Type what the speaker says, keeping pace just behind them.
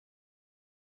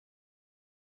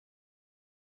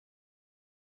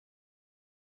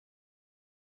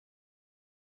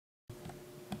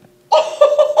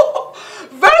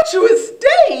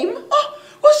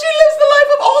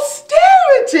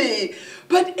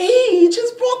But age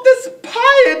has brought this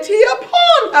piety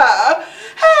upon her,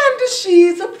 and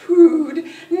she's a prude.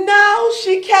 Now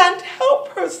she can't help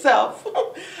herself.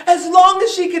 As long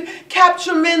as she could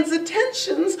capture men's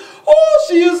attentions,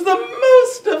 she used the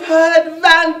most of her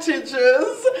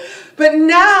advantages. But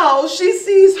now she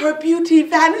sees her beauty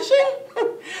vanishing.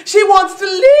 She wants to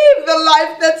leave the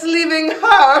life that's leaving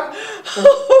her.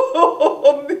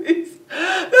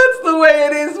 That's the way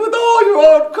it is with all your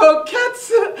old coquettes.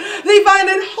 They find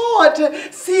it hard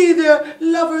to see their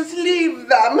lovers leave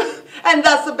them, and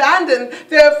thus abandon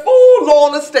their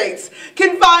forlorn estates,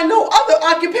 can find no other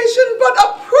occupation but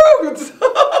a prude's.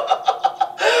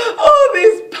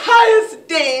 These pious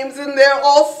dames in their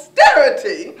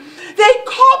austerity. They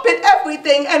carpet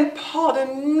everything and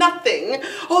pardon nothing.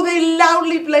 They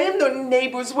loudly blame their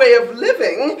neighbor's way of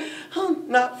living,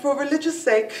 not for religious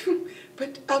sake,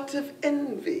 but out of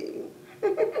envy.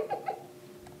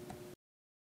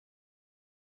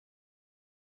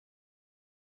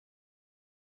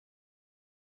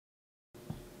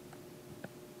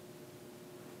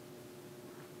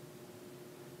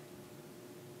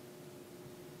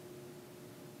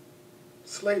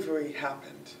 Slavery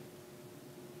happened.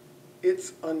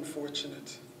 It's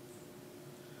unfortunate.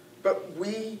 But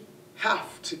we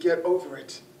have to get over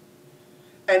it.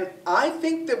 And I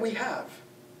think that we have.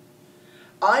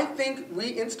 I think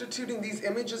reinstituting these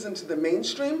images into the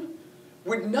mainstream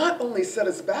would not only set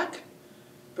us back,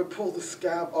 but pull the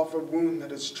scab off a wound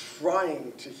that is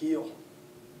trying to heal.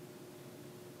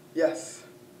 Yes,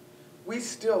 we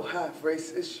still have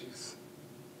race issues.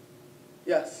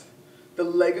 Yes, the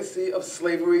legacy of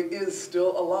slavery is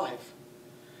still alive.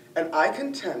 And I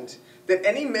contend that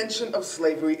any mention of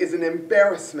slavery is an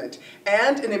embarrassment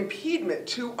and an impediment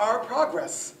to our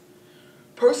progress.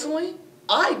 Personally,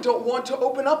 I don't want to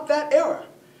open up that era.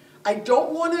 I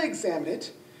don't want to examine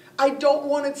it. I don't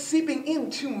want it seeping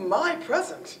into my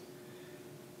present.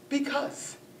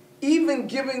 Because even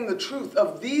given the truth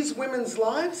of these women's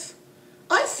lives,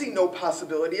 I see no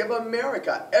possibility of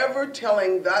America ever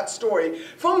telling that story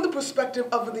from the perspective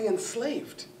of the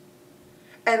enslaved.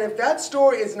 And if that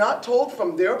story is not told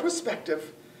from their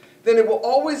perspective, then it will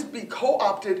always be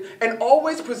co-opted and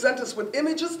always present us with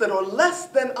images that are less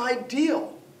than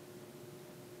ideal.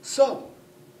 So,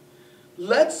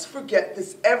 let's forget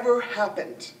this ever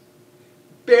happened.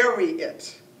 Bury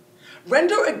it.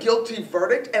 Render a guilty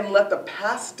verdict and let the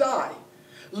past die.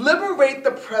 Liberate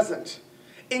the present.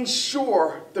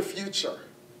 Ensure the future.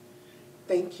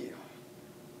 Thank you.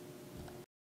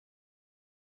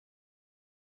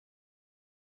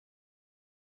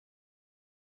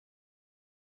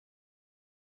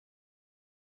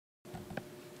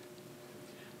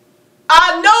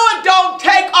 I know it don't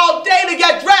take all day to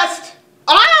get dressed.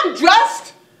 I am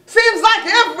dressed. Seems like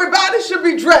everybody should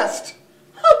be dressed.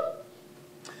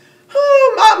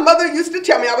 My mother used to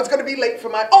tell me I was going to be late for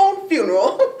my own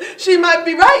funeral. She might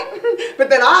be right, but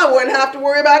then I wouldn't have to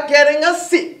worry about getting a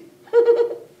seat.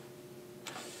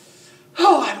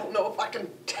 I don't know if I can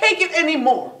take it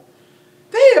anymore.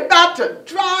 They're about to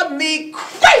drive me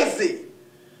crazy.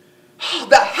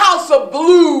 The House of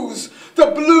Blues,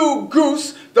 the Blue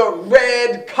Goose, the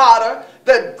Red Cotter,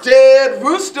 the Dead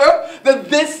Rooster, the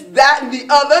this, that, and the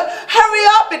other. Hurry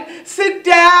up and sit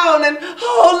down and,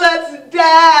 let's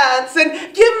dance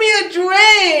and give me a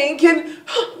drink. And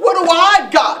what do I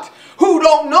got? Who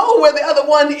don't know where the other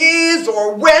one is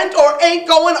or went or ain't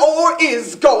going or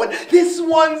is going. This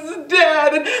one's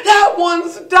dead and that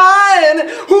one's dying.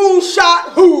 Who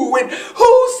shot who and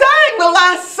who sang the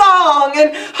last song?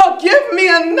 And give me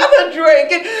another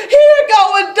drink and here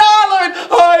go $1 and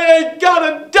I ain't got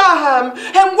a dime.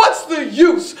 And what's the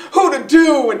use? Who to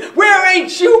do and where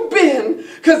ain't you been?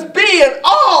 'Cause being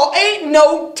all ain't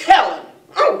no telling.